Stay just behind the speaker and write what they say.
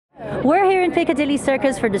We're here in Piccadilly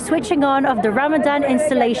Circus for the switching on of the Ramadan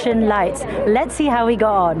installation lights. Let's see how we go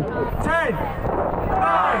on. 10, 9,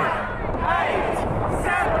 8,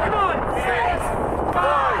 7, come on, 6,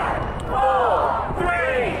 5, 4, 3,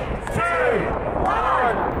 2, 1.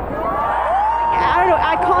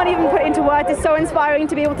 I can't even put it into words. It's so inspiring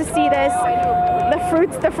to be able to see this.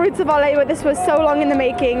 The fruits of our labor. This was so long in the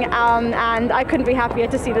making, and I couldn't be happier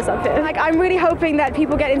to see this up here. Like, I'm really hoping that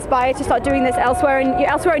people get inspired to start doing this elsewhere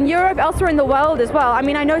in Europe, elsewhere in the world as well. I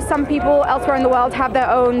mean, I know some people elsewhere in the world have their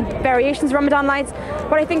own variations of Ramadan lights,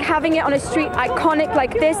 but I think having it on a street iconic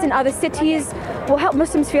like this in other cities will help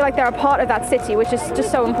Muslims feel like they're a part of that city, which is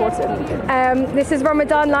just so important. This is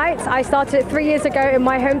Ramadan lights. I started it 3 years ago in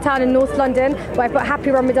my hometown in North London, where I put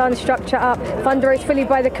Happy Ramadan structure up, fundraised fully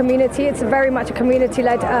by the community. It's very much a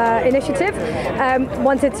community-led initiative.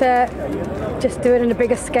 Wanted to just do it on a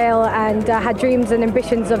bigger scale, and had dreams and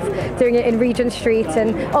ambitions of doing it in Regent Street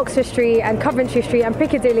and Oxford Street and Coventry Street and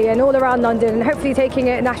Piccadilly and all around London, and hopefully taking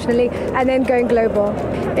it nationally and then going global.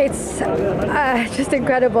 It's just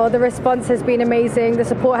incredible. The response has been amazing. The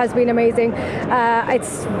support has been amazing.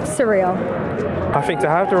 It's surreal. I think to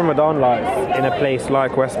have the Ramadan lights in a place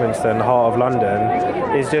like Westminster in the heart of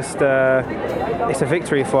London is just it's a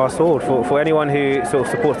victory for us all, for anyone who sort of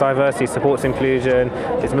supports diversity, supports inclusion,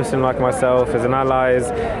 is Muslim like myself, is an ally.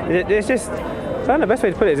 It's just, I don't know, the best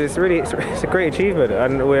way to put it is it's a great achievement,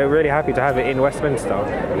 and we're really happy to have it in Westminster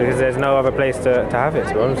because there's no other place to have it,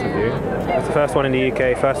 to be honest with you. It's the first one in the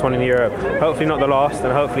UK, first one in Europe, hopefully not the last,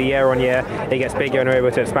 and hopefully year on year it gets bigger and we're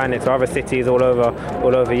able to expand it to other cities all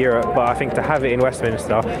over Europe. But I think to have it in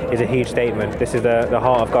Westminster is a huge statement. This is the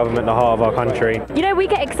heart of government, the heart of our country. You know, we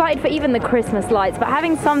get excited for even the Christmas lights, but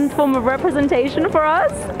having some form of representation for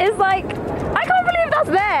us is like, I can't believe that's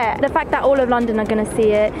there. The fact that all of London are going to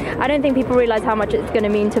see it, I don't think people realise how much it's going to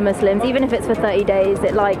mean to Muslims. Even if it's for 30 days,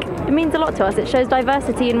 it means a lot to us. It shows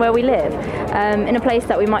diversity in where we live, in a place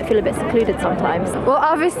that we might feel a bit secluded sometimes. Well,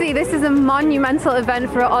 obviously this is a monumental event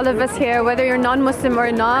for all of us here, whether you're non-Muslim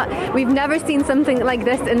or not. We've never seen something like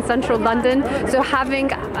this in central London, so having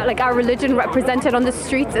like our religion represented on the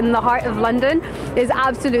streets in the heart of London is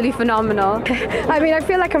absolutely phenomenal. I mean, I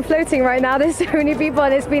feel like I'm floating right now. There's so many people,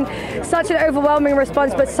 and it's been such an overwhelming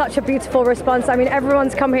response, but such a beautiful response. I mean,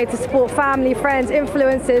 everyone's come here to support family, friends,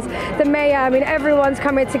 influencers, the mayor. I mean, everyone's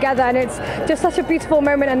come here together, and it's just such a beautiful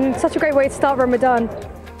moment and such a great way to start Ramadan.